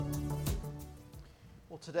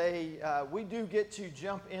Today, we do get to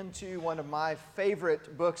jump into one of my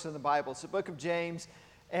favorite books in the Bible. It's the book of James,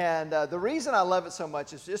 and the reason I love it so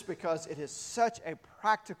much is just because it is such a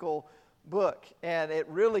practical book, and it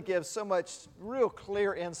really gives so much real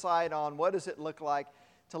clear insight on what does it look like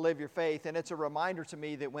to live your faith. And it's a reminder to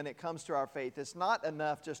me that when it comes to our faith, it's not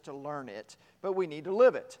enough just to learn it, but we need to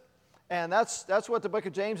live it. And that's what the book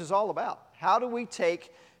of James is all about. How do we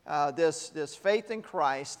take this faith in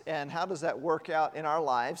Christ, and how does that work out in our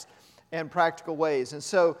lives in practical ways? And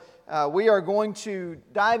so we are going to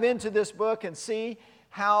dive into this book and see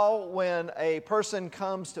how, when a person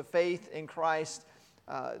comes to faith in Christ,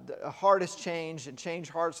 a heart is changed, and changed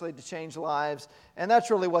hearts lead to changed lives. And that's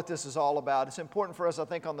really what this is all about. It's important for us, I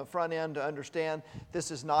think, on the front end to understand this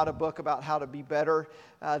is not a book about how to be better.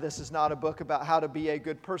 This is not a book about how to be a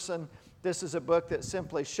good person. This is a book that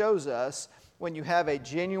simply shows us when you have a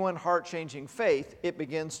genuine heart-changing faith, it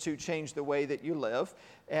begins to change the way that you live.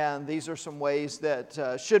 And these are some ways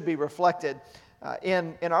that should be reflected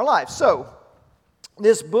in our lives. So,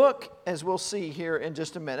 this book, as we'll see here in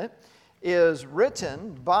just a minute, is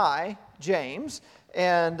written by James.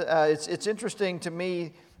 And it's interesting to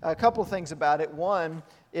me, a couple of things about it. One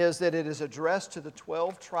is that it is addressed to the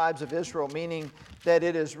 12 tribes of Israel, meaning that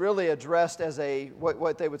it is really addressed as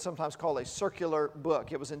what they would sometimes call a circular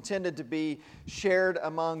book. It was intended to be shared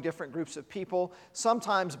among different groups of people.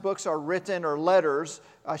 Sometimes books are written, or letters,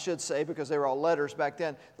 I should say, because they were all letters back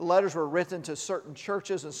then. The letters were written to certain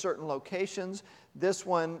churches and certain locations. This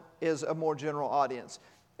one is a more general audience.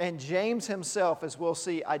 And James himself, as we'll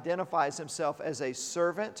see, identifies himself as a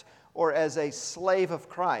servant or as a slave of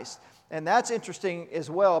Christ. And that's interesting as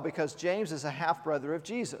well, because James is a half-brother of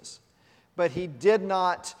Jesus. But he did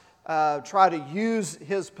not try to use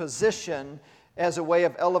his position as a way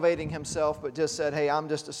of elevating himself, but just said, hey, I'm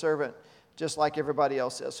just a servant, just like everybody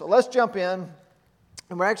else is. So let's jump in.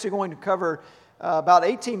 And we're actually going to cover about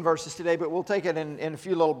 18 verses today, but we'll take it in a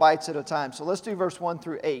few little bites at a time. So let's do verse 1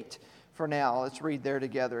 through 8 for now. Let's read there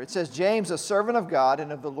together. It says, James, a servant of God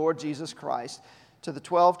and of the Lord Jesus Christ, to the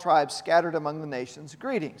 12 tribes scattered among the nations,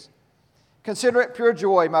 greetings. Consider it pure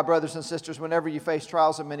joy, my brothers and sisters, whenever you face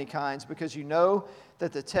trials of many kinds, because you know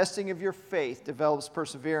that the testing of your faith develops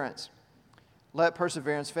perseverance. Let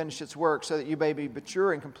perseverance finish its work, so that you may be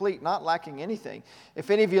mature and complete, not lacking anything. If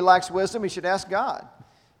any of you lacks wisdom, he should ask God,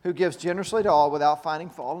 who gives generously to all without finding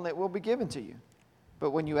fault, and it will be given to you.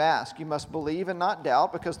 But when you ask, you must believe and not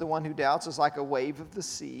doubt, because the one who doubts is like a wave of the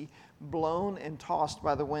sea, blown and tossed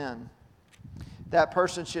by the wind. That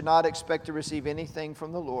person should not expect to receive anything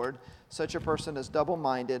from the Lord. Such a person is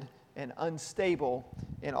double-minded and unstable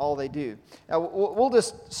in all they do. Now, we'll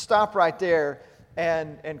just stop right there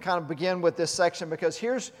and kind of begin with this section, because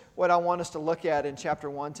here's what I want us to look at in chapter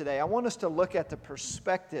 1 today. I want us to look at the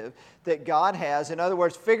perspective that God has. In other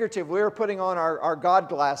words, figurative, we're putting on our God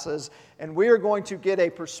glasses, and we are going to get a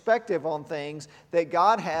perspective on things that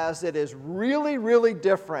God has that is really, really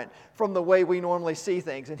different from the way we normally see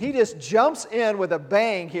things. And he just jumps in with a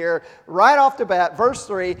bang here right off the bat. Verse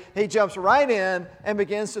 3, he jumps right in and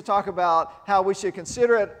begins to talk about how we should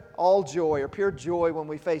consider it all joy, or pure joy, when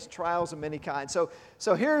we face trials of many kinds.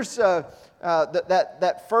 So here's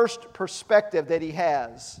that first perspective that he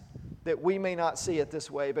has, that we may not see it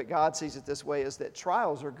this way, but God sees it this way, is that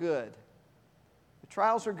trials are good. The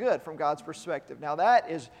trials are good from God's perspective. Now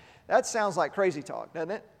that sounds like crazy talk,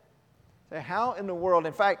 doesn't it? So how in the world,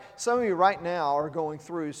 in fact, some of you right now are going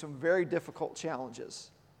through some very difficult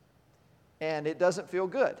challenges, and it doesn't feel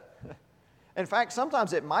good. In fact,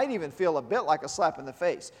 sometimes it might even feel a bit like a slap in the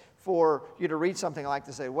face for you to read something like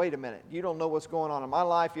this and say, wait a minute, you don't know what's going on in my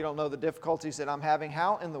life, you don't know the difficulties that I'm having.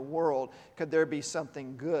 How in the world could there be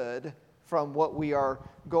something good from what we are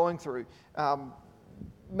going through?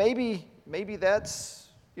 Maybe that's,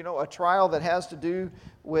 a trial that has to do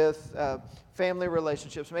with family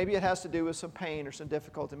relationships. Maybe it has to do with some pain or some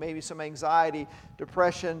difficulty, maybe some anxiety,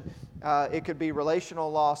 depression. It could be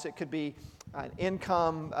relational loss. It could be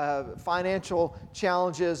income, financial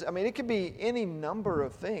challenges. I mean, it could be any number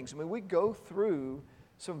of things. I mean, we go through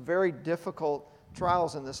some very difficult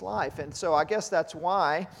trials in this life. And so I guess that's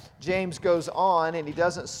why James goes on, and he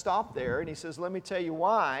doesn't stop there. And he says, let me tell you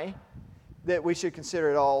why that we should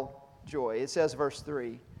consider it all joy. It says, verse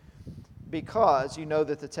 3, because you know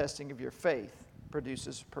that the testing of your faith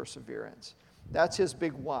produces perseverance. That's his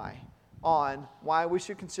big why on why we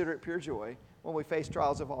should consider it pure joy when we face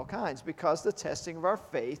trials of all kinds, because the testing of our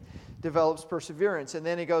faith develops perseverance. And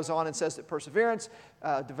then he goes on and says that perseverance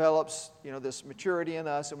develops, this maturity in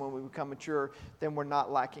us, and when we become mature, then we're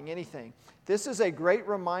not lacking anything. This is a great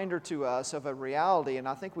reminder to us of a reality, and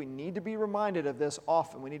I think we need to be reminded of this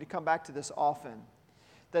often. We need to come back to this often,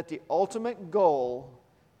 that the ultimate goal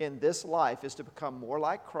in this life is to become more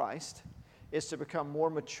like Christ, is to become more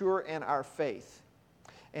mature in our faith.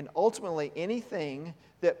 And ultimately, anything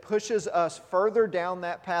that pushes us further down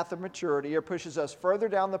that path of maturity or pushes us further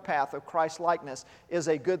down the path of Christ-likeness is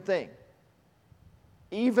a good thing,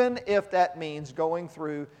 even if that means going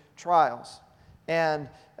through trials. And,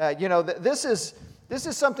 this is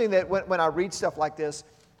something that when I read stuff like this,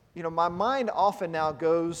 my mind often now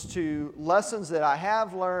goes to lessons that I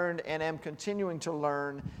have learned and am continuing to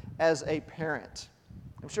learn as a parent.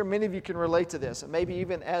 I'm sure many of you can relate to this, and maybe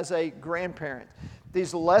even as a grandparent.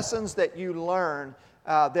 These lessons that you learn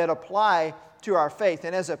that apply to our faith.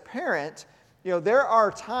 And as a parent, there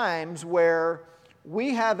are times where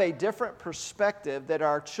we have a different perspective that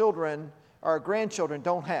our children, our grandchildren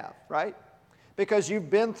don't have, right? Because you've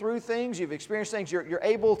been through things, you've experienced things, you're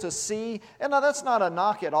able to see. And now that's not a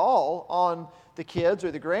knock at all on the kids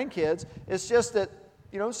or the grandkids. It's just that,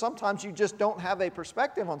 sometimes you just don't have a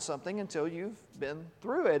perspective on something until you've been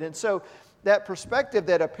through it. And so that perspective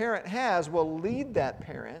that a parent has will lead that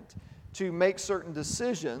parent to make certain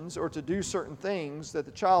decisions or to do certain things that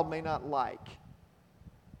the child may not like.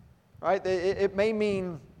 Right? It may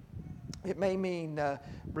mean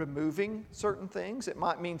removing certain things. It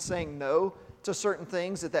might mean saying no to certain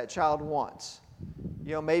things that child wants.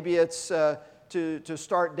 Maybe it's to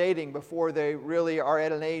start dating before they really are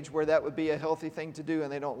at an age where that would be a healthy thing to do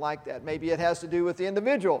and they don't like that. Maybe it has to do with the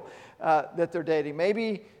individual that they're dating.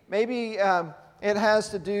 Maybe it has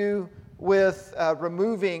to do with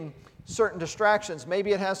removing certain distractions.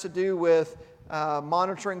 Maybe it has to do with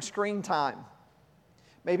monitoring screen time.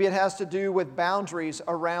 Maybe it has to do with boundaries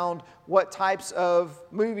around what types of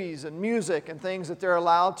movies and music and things that they're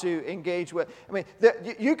allowed to engage with. I mean,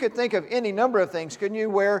 you could think of any number of things, couldn't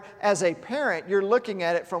you, where as a parent, you're looking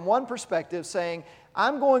at it from one perspective saying,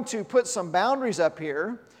 I'm going to put some boundaries up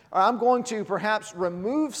here, or I'm going to perhaps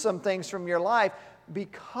remove some things from your life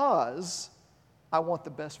because I want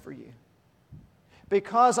the best for you.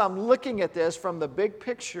 Because I'm looking at this from the big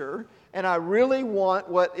picture and I really want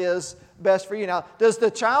what is best for you. Now, does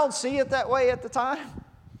the child see it that way at the time?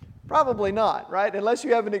 Probably not, right? Unless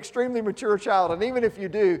you have an extremely mature child. And even if you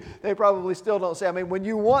do, they probably still don't say. I mean, when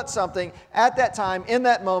you want something at that time, in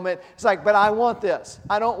that moment, it's like, but I want this.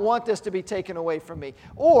 I don't want this to be taken away from me.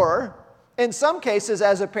 Or, in some cases,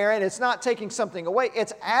 as a parent, it's not taking something away.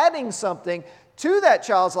 It's adding something to that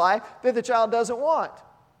child's life that the child doesn't want.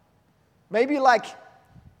 Maybe like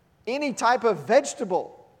any type of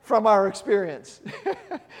vegetable from our experience.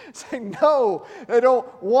 Saying, no, I don't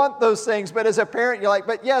want those things. But as a parent, you're like,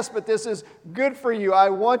 but yes, but this is good for you. I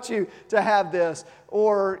want you to have this.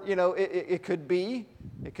 Or, it could be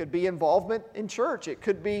involvement in church. It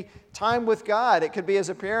could be time with God. It could be as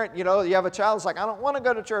a parent, you have a child that's like, I don't want to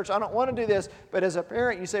go to church. I don't want to do this. But as a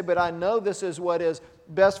parent, you say, but I know this is what is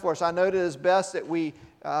best for us. I know it is best that we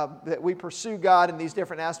pursue God in these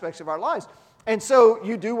different aspects of our lives. And so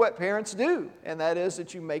you do what parents do, and that is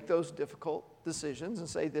that you make those difficult decisions and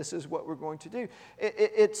say, this is what we're going to do.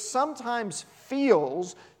 It sometimes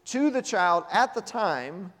feels to the child at the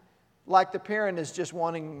time like the parent is just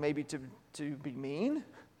wanting maybe to be mean.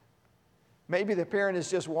 Maybe the parent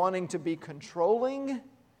is just wanting to be controlling.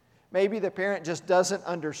 Maybe the parent just doesn't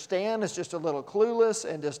understand, is just a little clueless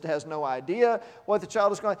and just has no idea what the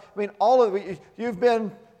child is going to. I mean, all of it, you've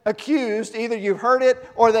been accused, either you've heard it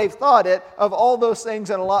or they've thought it, of all those things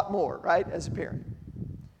and a lot more, right, as a parent.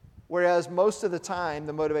 Whereas most of the time,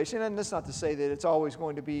 the motivation, and that's not to say that it's always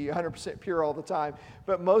going to be 100% pure all the time,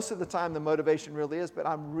 but most of the time the motivation really is, but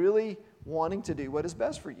I'm really wanting to do what is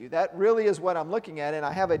best for you. That really is what I'm looking at, and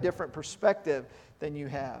I have a different perspective than you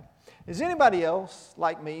have. Does anybody else,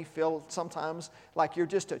 like me, feel sometimes like you're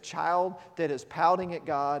just a child that is pouting at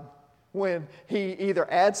God when He either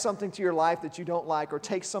adds something to your life that you don't like or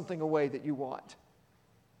takes something away that you want?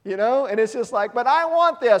 And it's just like, but I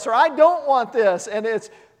want this, or I don't want this. And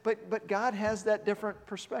but God has that different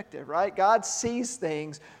perspective, right? God sees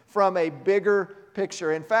things from a bigger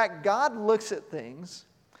picture. In fact, God looks at things,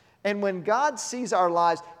 and when God sees our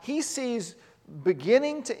lives, He sees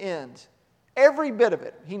beginning to end, every bit of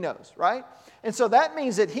it He knows, right? And so that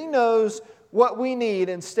means that He knows what we need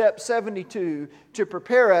in step 72 to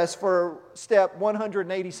prepare us for step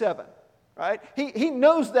 187, right? He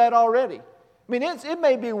knows that already. I mean, it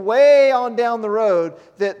may be way on down the road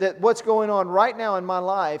that what's going on right now in my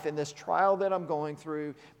life and this trial that I'm going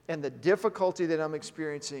through and the difficulty that I'm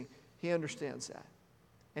experiencing, He understands that.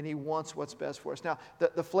 And He wants what's best for us. Now,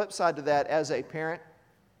 the flip side to that as a parent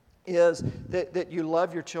is that you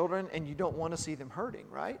love your children and you don't want to see them hurting,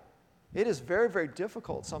 right? It is very, very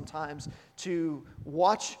difficult sometimes to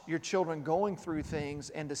watch your children going through things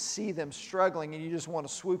and to see them struggling, and you just want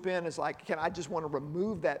to swoop in. It's like, I just want to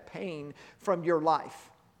remove that pain from your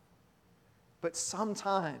life. But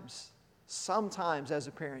sometimes as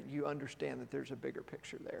a parent, you understand that there's a bigger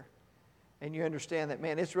picture there. And you understand that,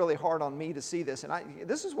 man, it's really hard on me to see this. And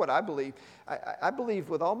this is what I believe. I believe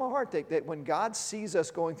with all my heart that when God sees us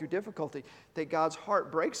going through difficulty, that God's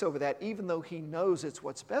heart breaks over that, even though He knows it's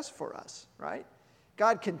what's best for us, right?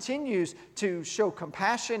 God continues to show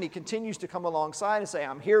compassion. He continues to come alongside and say,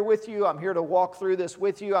 I'm here with you. I'm here to walk through this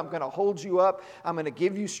with you. I'm going to hold you up. I'm going to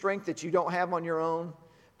give you strength that you don't have on your own.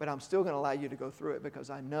 But I'm still going to allow you to go through it because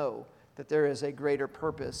I know that there is a greater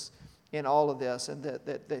purpose in all of this, and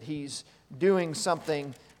that He's doing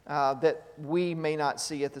something that we may not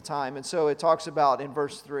see at the time. And so it talks about in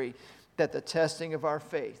verse 3 that the testing of our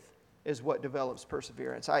faith is what develops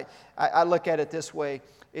perseverance. I look at it this way.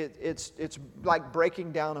 It's like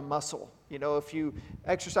breaking down a muscle. You know, if you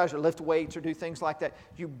exercise or lift weights or do things like that,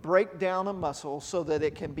 you break down a muscle so that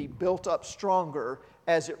it can be built up stronger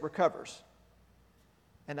as it recovers.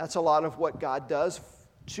 And that's a lot of what God does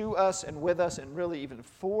to us and with us and really even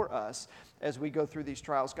for us as we go through these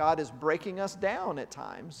trials. God is breaking us down at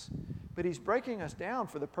times, but He's breaking us down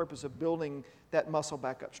for the purpose of building that muscle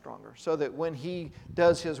back up stronger so that when He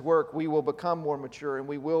does His work, we will become more mature and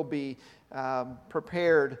we will be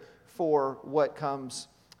prepared for what comes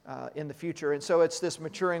in the future. And so it's this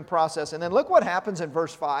maturing process. And then look what happens in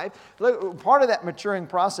verse 5. Look, part of that maturing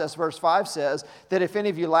process, verse 5 says that if any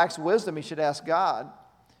of you lacks wisdom, he should ask God,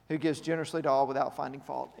 who gives generously to all without finding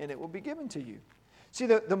fault, and it will be given to you. See,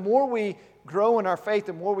 the more we grow in our faith,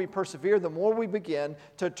 the more we persevere, the more we begin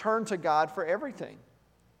to turn to God for everything.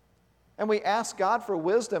 And we ask God for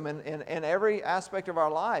wisdom in every aspect of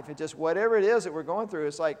our life. It just, whatever it is that we're going through,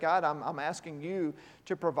 it's like, God, I'm asking you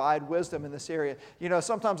to provide wisdom in this area. You know,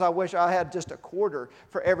 sometimes I wish I had just a quarter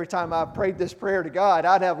for every time I prayed this prayer to God.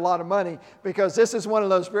 I'd have a lot of money, because this is one of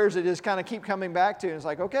those prayers that just kind of keep coming back to. And it's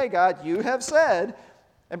like, okay, God, you have said.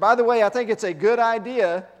 And by the way, I think it's a good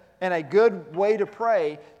idea and a good way to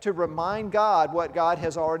pray to remind God what God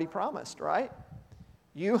has already promised, right?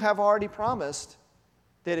 You have already promised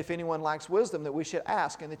that if anyone lacks wisdom, that we should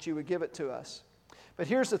ask and that you would give it to us. But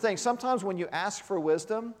here's the thing. Sometimes when you ask for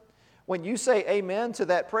wisdom, when you say amen to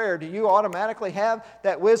that prayer, do you automatically have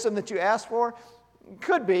that wisdom that you asked for?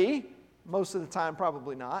 Could be. Most of the time,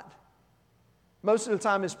 probably not. Most of the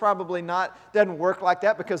time, it's probably not, doesn't work like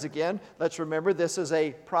that because, again, let's remember this is a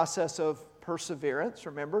process of perseverance.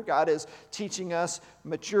 Remember, God is teaching us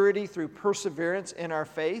maturity through perseverance in our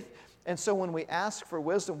faith. And so when we ask for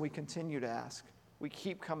wisdom, we continue to ask. We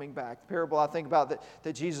keep coming back. The parable I think about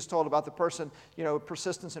that Jesus told about the person, you know,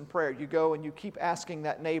 persistence in prayer. You go and you keep asking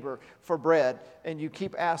that neighbor for bread, and you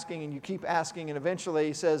keep asking and you keep asking, and eventually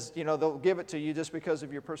He says, you know, they'll give it to you just because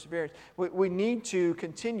of your perseverance. We need to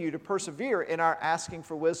continue to persevere in our asking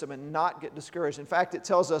for wisdom and not get discouraged. In fact, it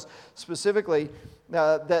tells us specifically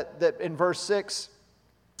that in verse 6,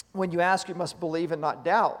 when you ask, you must believe and not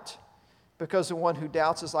doubt, because the one who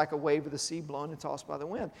doubts is like a wave of the sea blown and tossed by the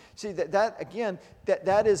wind. See,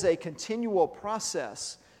 that is a continual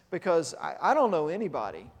process, because I don't know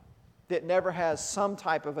anybody that never has some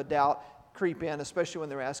type of a doubt creep in, especially when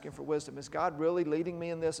they're asking for wisdom. Is God really leading me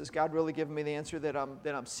in this? Is God really giving me the answer that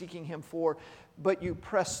I'm seeking Him for? But you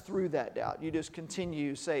press through that doubt. You just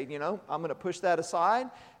continue saying, you know, I'm going to push that aside,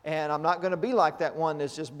 and I'm not going to be like that one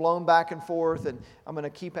that's just blown back and forth, and I'm going to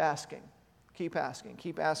keep asking. Keep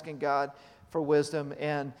asking God for wisdom.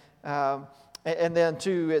 And then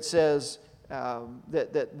too, it says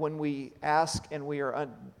that when we ask and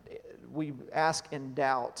we ask in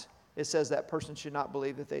doubt, it says that person should not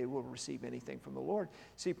believe that they will receive anything from the Lord.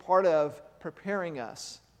 See, part of preparing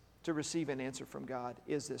us to receive an answer from God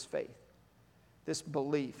is this faith, this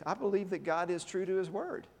belief. I believe that God is true to His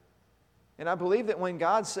word. And I believe that when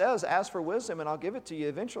God says, ask for wisdom and I'll give it to you,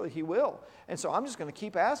 eventually He will. And so I'm just going to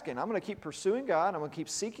keep asking. I'm going to keep pursuing God. I'm going to keep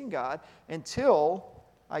seeking God until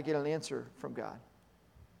I get an answer from God.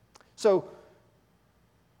 So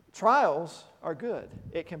trials are good.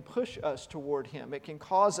 It can push us toward Him. It can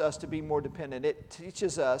cause us to be more dependent. It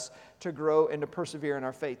teaches us to grow and to persevere in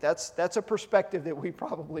our faith. That's a perspective that we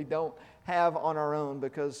probably don't have on our own,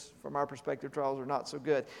 because from our perspective, trials are not so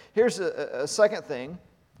good. Here's a second thing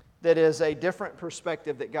that is a different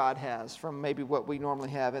perspective that God has from maybe what we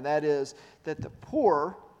normally have, and that is that the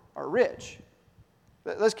poor are rich.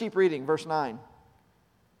 Let's keep reading, verse 9.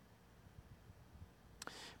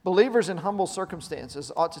 Believers in humble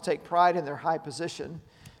circumstances ought to take pride in their high position,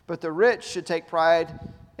 but the rich should take pride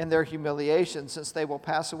in their humiliation, since they will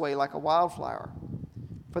pass away like a wildflower.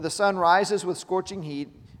 For the sun rises with scorching heat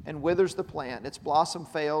and withers the plant. Its blossom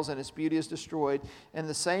fails and its beauty is destroyed. In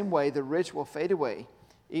the same way, the rich will fade away,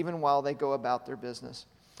 even while they go about their business.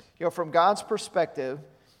 From God's perspective,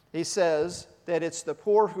 he says that it's the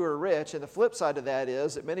poor who are rich, and the flip side of that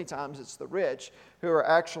is that many times it's the rich who are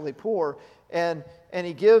actually poor. And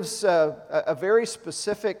he gives a very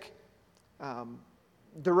specific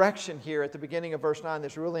direction here at the beginning of verse 9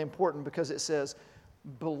 that's really important, because it says,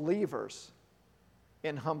 believers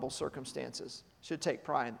in humble circumstances should take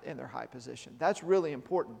pride in their high position. That's really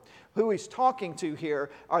important. Who he's talking to here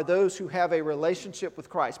are those who have a relationship with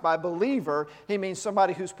Christ. By believer, he means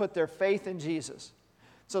somebody who's put their faith in Jesus.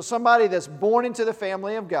 So somebody that's born into the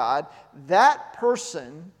family of God, that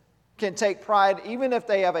person can take pride even if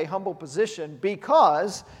they have a humble position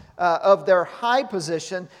because of their high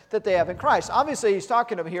position that they have in Christ. Obviously, he's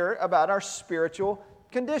talking here about our spiritual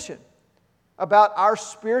condition, about our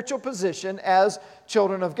spiritual position as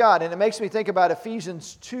children of God. And it makes me think about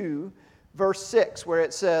Ephesians 2, verse 6, where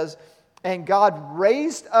it says, "And God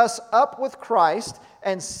raised us up with Christ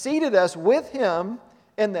and seated us with Him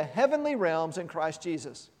in the heavenly realms in Christ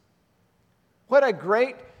Jesus." What a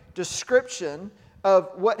great description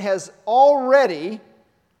of what has already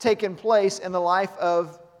taken place in the life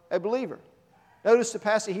of a believer. Notice the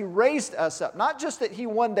passage, He raised us up. Not just that He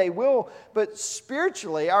one day will, but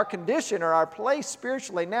spiritually, our condition or our place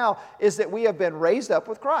spiritually now is that we have been raised up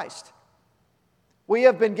with Christ. We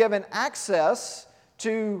have been given access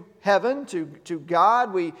to heaven, to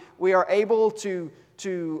God. We are able to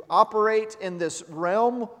operate in this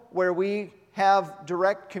realm where we have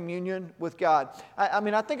direct communion with God.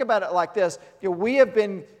 I think about it like this. We have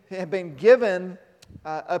been given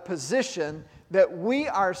a position that we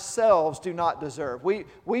ourselves do not deserve.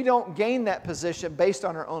 We don't gain that position based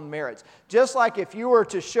on our own merits. Just like if you were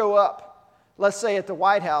to show up, let's say at the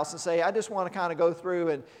White House, and say, I just want to kind of go through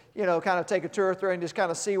and, kind of take a tour through and just kind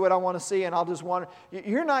of see what I want to see, and I'll just want to...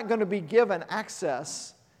 You're not going to be given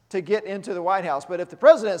access to get into the White House. But if the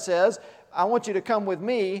president says, I want you to come with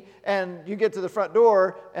me, and you get to the front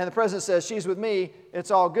door, and the president says, she's with me,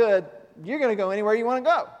 it's all good, you're going to go anywhere you want to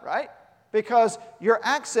go, right? Because your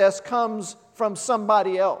access comes from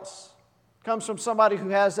somebody else, comes from somebody who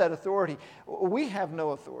has that authority. We have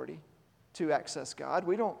no authority to access God.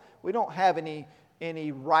 We don't have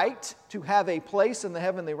any right to have a place in the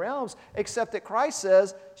heavenly realms, except that Christ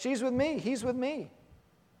says, she's with me, he's with me.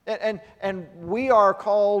 And we are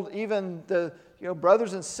called even the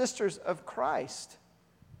brothers and sisters of Christ.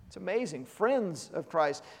 It's amazing. Friends of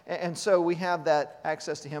Christ. And so we have that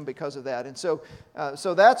access to Him because of that. And so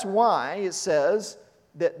that's why it says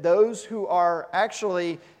that those who are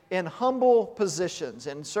actually in humble positions,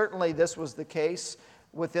 and certainly this was the case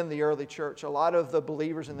within the early church. A lot of the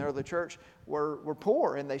believers in the early church were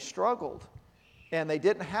poor, and they struggled. And they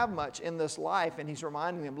didn't have much in this life. And He's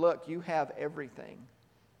reminding them, look, you have everything.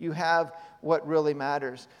 You have what really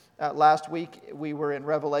matters. Last week, we were in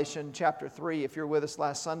Revelation chapter 3. If you're with us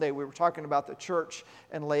last Sunday, we were talking about the church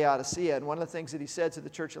in Laodicea. And one of the things that he said to the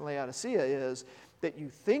church in Laodicea is that you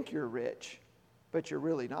think you're rich, but you're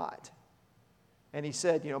really not. And he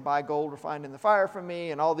said, buy gold refined in the fire from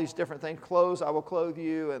me, and all these different things. Clothes, I will clothe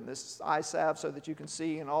you, and this eye salve so that you can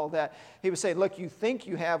see, and all that. He was saying, look, you think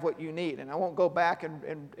you have what you need. And I won't go back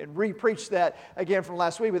and re-preach that again from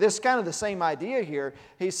last week, but this is kind of the same idea here.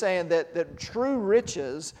 He's saying that true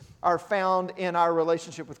riches are found in our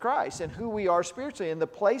relationship with Christ and who we are spiritually and the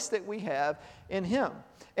place that we have in Him.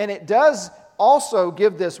 And it does also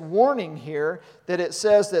give this warning here that it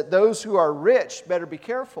says that those who are rich better be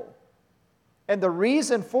careful. And the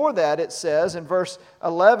reason for that, it says in verse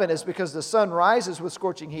 11, is because the sun rises with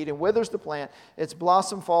scorching heat and withers the plant. Its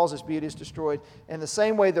blossom falls, its beauty is destroyed. In the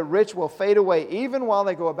same way, the rich will fade away even while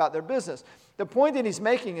they go about their business. The point that he's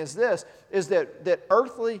making is this, is that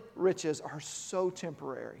earthly riches are so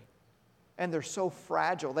temporary. And they're so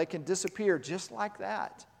fragile. They can disappear just like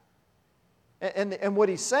that. And what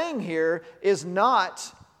he's saying here is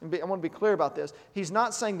not... I want to be clear about this. He's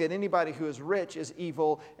not saying that anybody who is rich is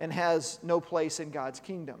evil and has no place in God's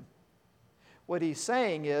kingdom. What he's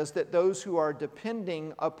saying is that those who are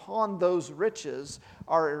depending upon those riches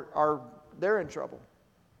they're in trouble.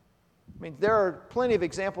 I mean, there are plenty of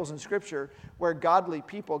examples in Scripture where godly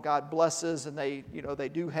people God blesses and they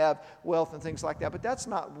do have wealth and things like that, but that's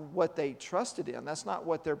not what they trusted in. That's not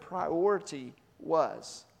what their priority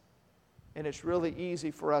was. And it's really easy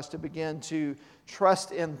for us to begin to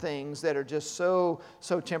trust in things that are just so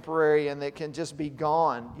temporary and that can just be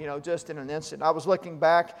gone, just in an instant. I was looking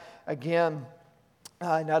back again,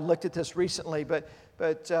 and I looked at this recently, but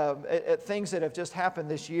at things that have just happened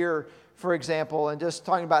this year, for example, and just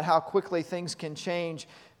talking about how quickly things can change.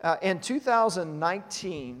 In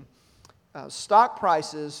 2019, stock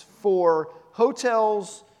prices for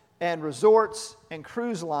hotels and resorts and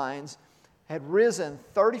cruise lines had risen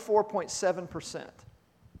 34.7%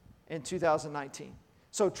 in 2019.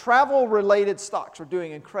 So travel-related stocks are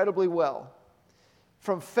doing incredibly well.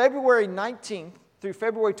 From February 19th through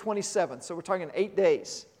February 27th, so we're talking 8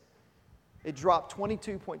 days, it dropped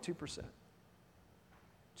 22.2%.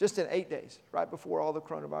 Just in 8 days, right before all the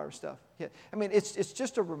coronavirus stuff hit. I mean, it's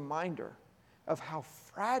just a reminder of how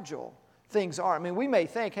fragile things are. I mean, we may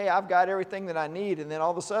think, hey, I've got everything that I need, and then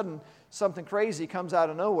all of a sudden something crazy comes out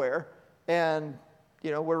of nowhere, and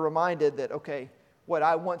we're reminded that, okay, what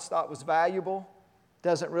I once thought was valuable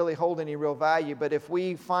doesn't really hold any real value. But if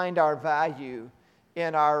we find our value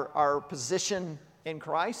in our position in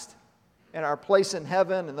Christ and our place in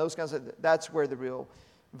heaven and those kinds of, that's where the real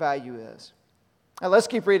value is. Now let's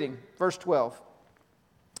keep reading. Verse 12.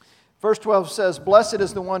 Verse 12 says, "Blessed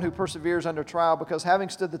is the one who perseveres under trial, because having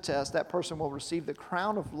stood the test, that person will receive the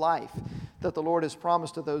crown of life that the Lord has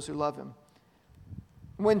promised to those who love Him.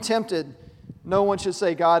 When tempted, no one should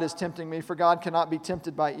say, 'God is tempting me,' for God cannot be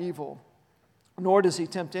tempted by evil, nor does He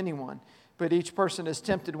tempt anyone. But each person is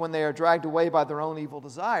tempted when they are dragged away by their own evil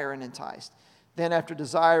desire and enticed. Then after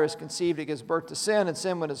desire is conceived, it gives birth to sin, and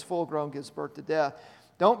sin, when it's full grown, gives birth to death.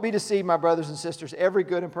 Don't be deceived, my brothers and sisters. Every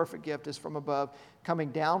good and perfect gift is from above,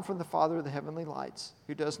 coming down from the Father of the heavenly lights,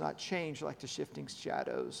 who does not change like the shifting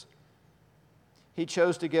shadows. He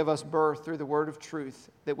chose to give us birth through the word of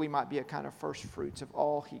truth, that we might be a kind of first fruits of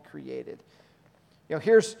all He created."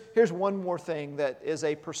 Here's one more thing that is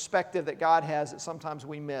a perspective that God has that sometimes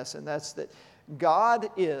we miss, and that's that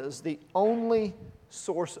God is the only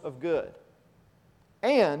source of good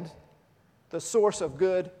and the source of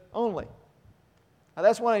good only. Now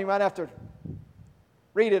that's one you might have to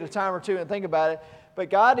read it a time or two and think about it, but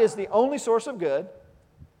God is the only source of good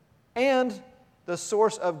and the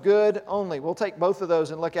source of good only. We'll take both of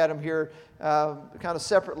those and look at them here kind of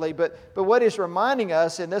separately. But what he's reminding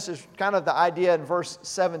us, and this is kind of the idea in verse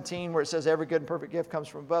 17 where it says every good and perfect gift comes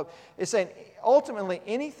from above, it's saying ultimately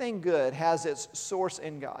anything good has its source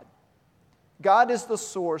in God. God is the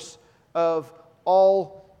source of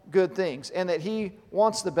all good things, and that He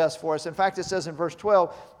wants the best for us. In fact, it says in verse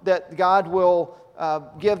 12 that God will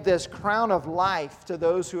give this crown of life to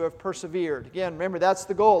those who have persevered. Again, remember, that's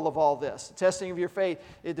the goal of all this. The testing of your faith,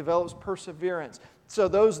 it develops perseverance. So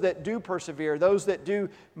those that do persevere, those that do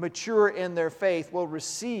mature in their faith will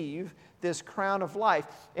receive this crown of life.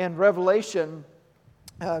 In Revelation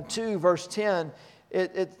 2, verse 10,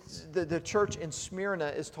 the church in Smyrna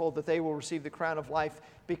is told that they will receive the crown of life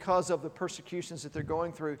because of the persecutions that they're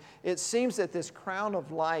going through. It seems that this crown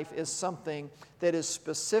of life is something that is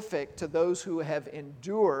specific to those who have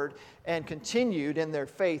endured and continued in their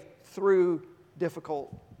faith through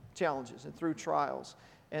difficult challenges and through trials.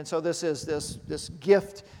 And so this is this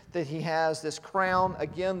gift that He has, this crown,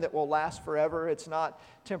 again, that will last forever. It's not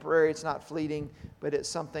temporary, it's not fleeting, but it's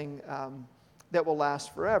something that will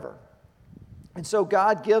last forever. And so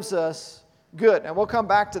God gives us good. And we'll come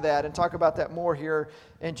back to that and talk about that more here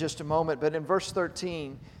in just a moment. But in verse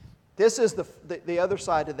 13, this is the other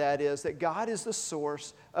side of that, is that God is the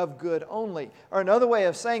source of good only. Or another way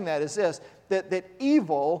of saying that is this, that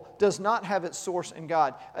evil does not have its source in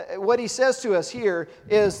God. What he says to us here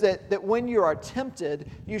is that when you are tempted,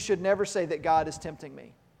 you should never say that God is tempting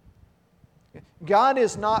me. God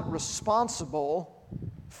is not responsible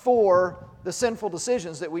for the sinful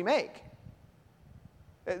decisions that we make.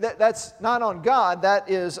 That's not on God, that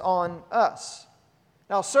is on us.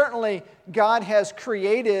 Now, certainly, God has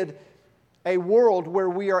created a world where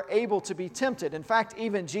we are able to be tempted. In fact,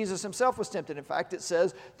 even Jesus Himself was tempted. In fact, it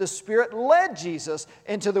says the Spirit led Jesus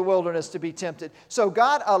into the wilderness to be tempted. So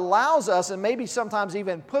God allows us, and maybe sometimes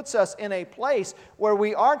even puts us in a place where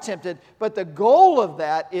we are tempted, but the goal of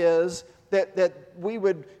that is that we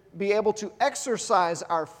would be able to exercise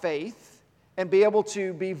our faith and be able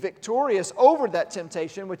to be victorious over that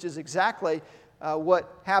temptation, which is exactly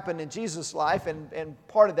what happened in Jesus' life. And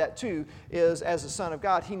part of that, too, is as a Son of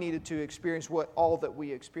God, He needed to experience all that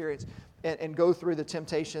we experience and go through the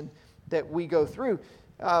temptation that we go through.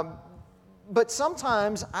 But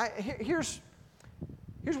sometimes, here's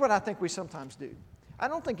what I think we sometimes do. I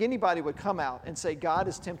don't think anybody would come out and say, God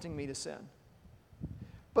is tempting me to sin.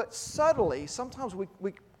 But subtly, sometimes we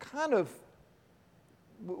kind of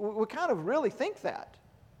really think that.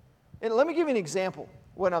 And let me give you an example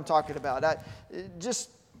what I'm talking about. Just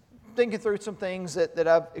thinking through some things that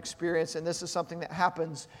I've experienced, and this is something that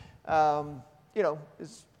happens,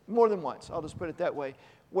 it's more than once, I'll just put it that way,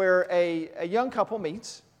 where a young couple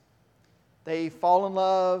meets, they fall in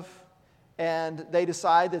love, and they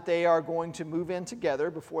decide that they are going to move in together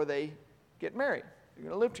before they get married. They're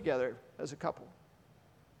going to live together as a couple.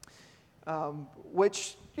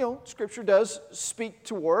 Which, Scripture does speak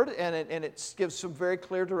toward, and it gives some very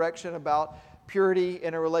clear direction about purity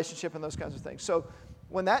in a relationship and those kinds of things. So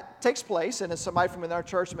when that takes place, and it's somebody from in our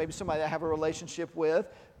church, maybe somebody I have a relationship with,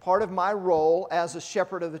 part of my role as a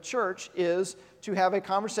shepherd of the church is to have a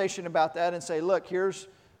conversation about that and say, look, here's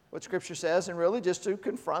what Scripture says, and really just to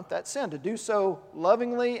confront that sin, to do so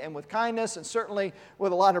lovingly and with kindness, and certainly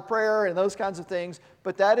with a lot of prayer and those kinds of things.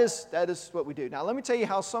 But that is what we do. Now, let me tell you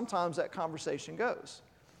how sometimes that conversation goes.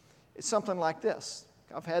 It's something like this.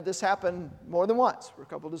 I've had this happen more than once, where a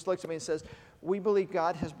couple just looks at me and says, we believe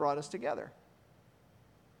God has brought us together.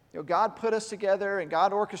 God put us together, and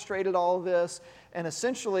God orchestrated all of this, and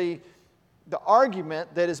essentially the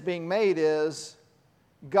argument that is being made is,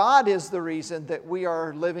 God is the reason that we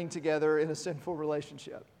are living together in a sinful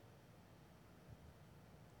relationship.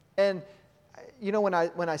 And, when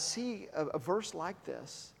I see a verse like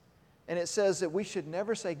this, and it says that we should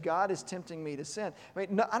never say, God is tempting me to sin. I mean,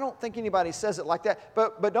 no, I don't think anybody says it like that,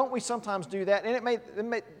 but don't we sometimes do that? And it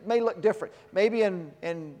may look different. Maybe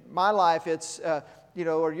in my life it's,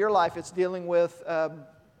 or your life, it's dealing with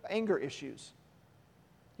anger issues.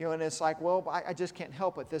 And it's like, well, I just can't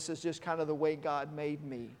help it. This is just kind of the way God made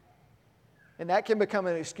me. And that can become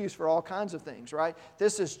an excuse for all kinds of things, right?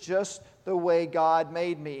 This is just the way God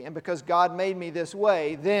made me. And because God made me this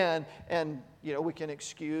way, then, we can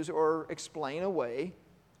excuse or explain away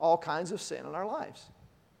all kinds of sin in our lives.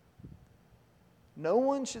 No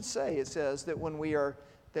one should say, it says, that when we are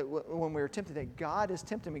tempted, that God is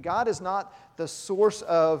tempting me. God is not the source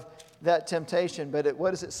of that temptation, but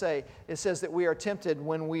what does it say? It says that we are tempted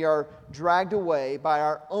when we are dragged away by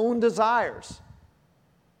our own desires.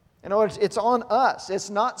 In other words, it's on us.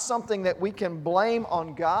 It's not something that we can blame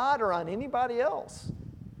on God or on anybody else.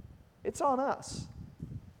 It's on us.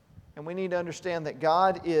 And we need to understand that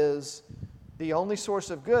God is the only source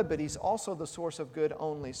of good, but He's also the source of good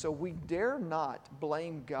only. So we dare not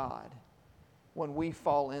blame God when we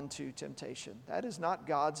fall into temptation. That is not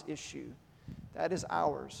God's issue. That is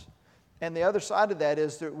ours. And the other side of that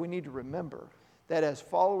is that we need to remember that as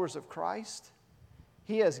followers of Christ,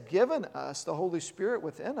 He has given us the Holy Spirit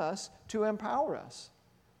within us to empower us.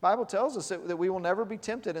 The Bible tells us that we will never be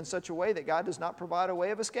tempted in such a way that God does not provide a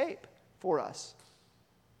way of escape for us.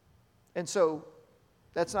 And so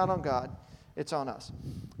that's not on God, it's on us.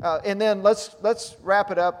 And then let's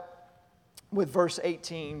wrap it up with verse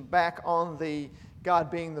 18, back on the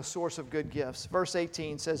God being the source of good gifts. Verse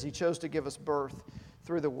 18 says He chose to give us birth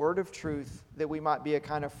through the word of truth, that we might be a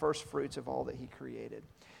kind of first fruits of all that He created.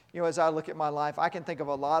 As I look at my life, I can think of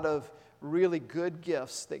a lot of really good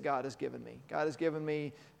gifts that God has given me. God has given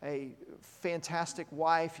me a fantastic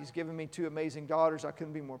wife. He's given me 2 amazing daughters I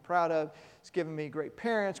couldn't be more proud of. He's given me great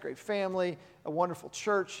parents, great family, a wonderful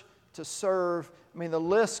church to serve. I mean, the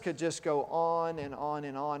list could just go on and on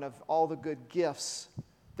and on of all the good gifts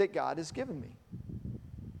that God has given me.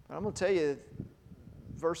 But I'm going to tell you,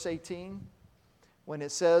 verse 18, when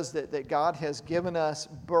it says that God has given us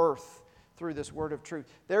birth through this word of truth,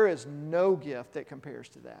 there is no gift that compares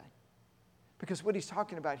to that. Because what he's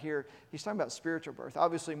talking about here, he's talking about spiritual birth,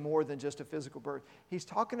 obviously more than just a physical birth. He's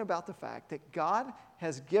talking about the fact that God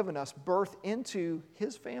has given us birth into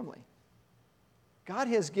His family. God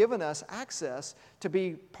has given us access to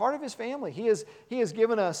be part of His family. He has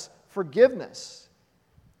given us forgiveness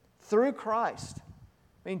through Christ.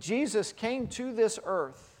 I mean, Jesus came to this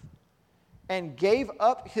earth and gave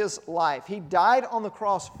up His life. He died on the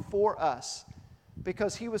cross for us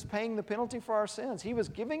because He was paying the penalty for our sins. He was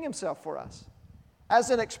giving Himself for us as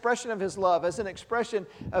an expression of His love, as an expression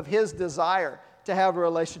of His desire to have a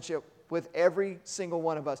relationship with every single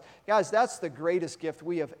one of us. Guys, that's the greatest gift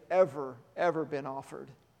we have ever been offered.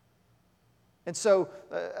 And so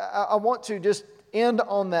I want to just end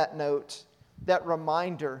on that note, that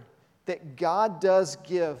reminder that God does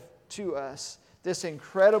give to us this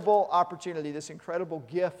incredible opportunity, this incredible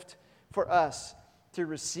gift for us to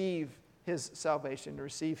receive His salvation, to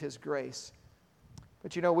receive His grace.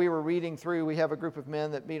 But we were reading through, we have a group of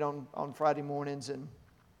men that meet on Friday mornings, and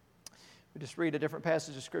we just read a different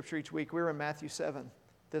passage of Scripture each week. We were in Matthew 7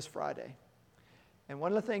 this Friday. And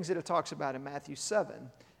one of the things that it talks about in Matthew 7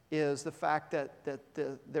 is the fact that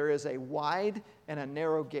there is a wide and a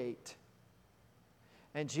narrow gate.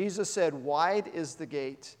 And Jesus said, wide is the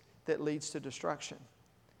gate that leads to destruction,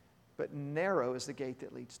 but narrow is the gate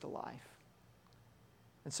that leads to life.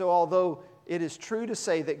 And so although it is true to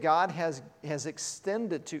say that God has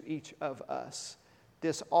extended to each of us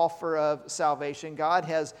this offer of salvation, God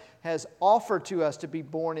has offered to us to be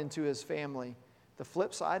born into His family, the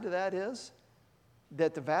flip side of that is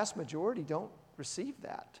that the vast majority don't receive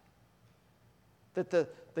that. That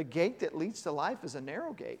the gate that leads to life is a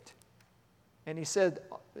narrow gate. And it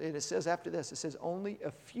says after this, it says only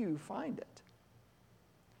a few find it.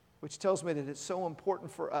 Which tells me that it's so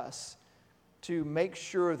important for us to make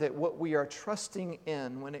sure that what we are trusting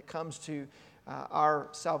in when it comes to our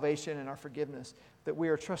salvation and our forgiveness, that we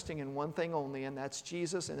are trusting in one thing only, and that's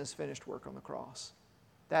Jesus and His finished work on the cross.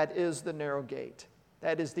 That is the narrow gate.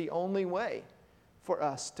 That is the only way for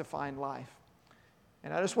us to find life.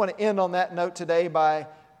 And I just want to end on that note today by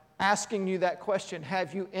asking you that question: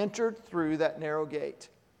 have you entered through that narrow gate?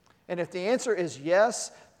 And if the answer is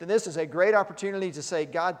yes, then this is a great opportunity to say,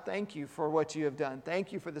 God, thank you for what you have done.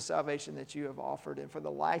 Thank you for the salvation that you have offered and for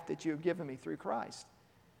the life that you have given me through Christ.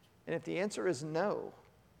 And if the answer is no,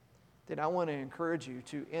 then I want to encourage you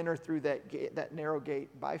to enter through that narrow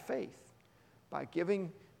gate by faith, by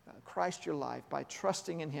giving Christ your life, by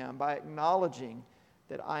trusting in Him, by acknowledging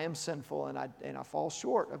that I am sinful and I fall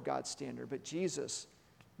short of God's standard, but Jesus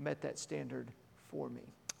met that standard for me.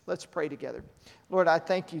 Let's pray together. Lord, I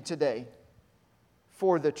thank you today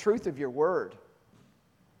for the truth of your word.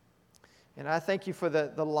 And I thank you for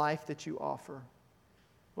the life that you offer.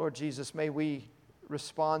 Lord Jesus, may we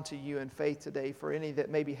respond to you in faith today. For any that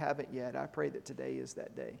maybe haven't yet, I pray that today is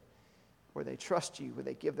that day where they trust you, where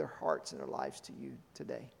they give their hearts and their lives to you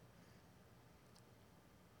today.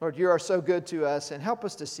 Lord, you are so good to us, and help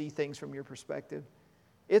us to see things from your perspective.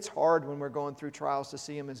 It's hard when we're going through trials to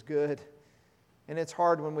see them as good. And it's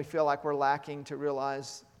hard when we feel like we're lacking to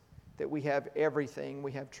realize that we have everything.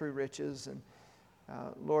 We have true riches. And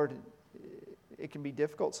Lord, it can be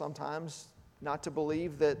difficult sometimes not to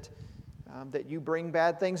believe that you bring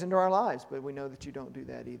bad things into our lives. But we know that you don't do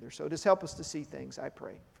that either. So just help us to see things, I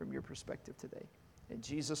pray, from your perspective today. In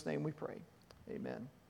Jesus' name we pray. Amen.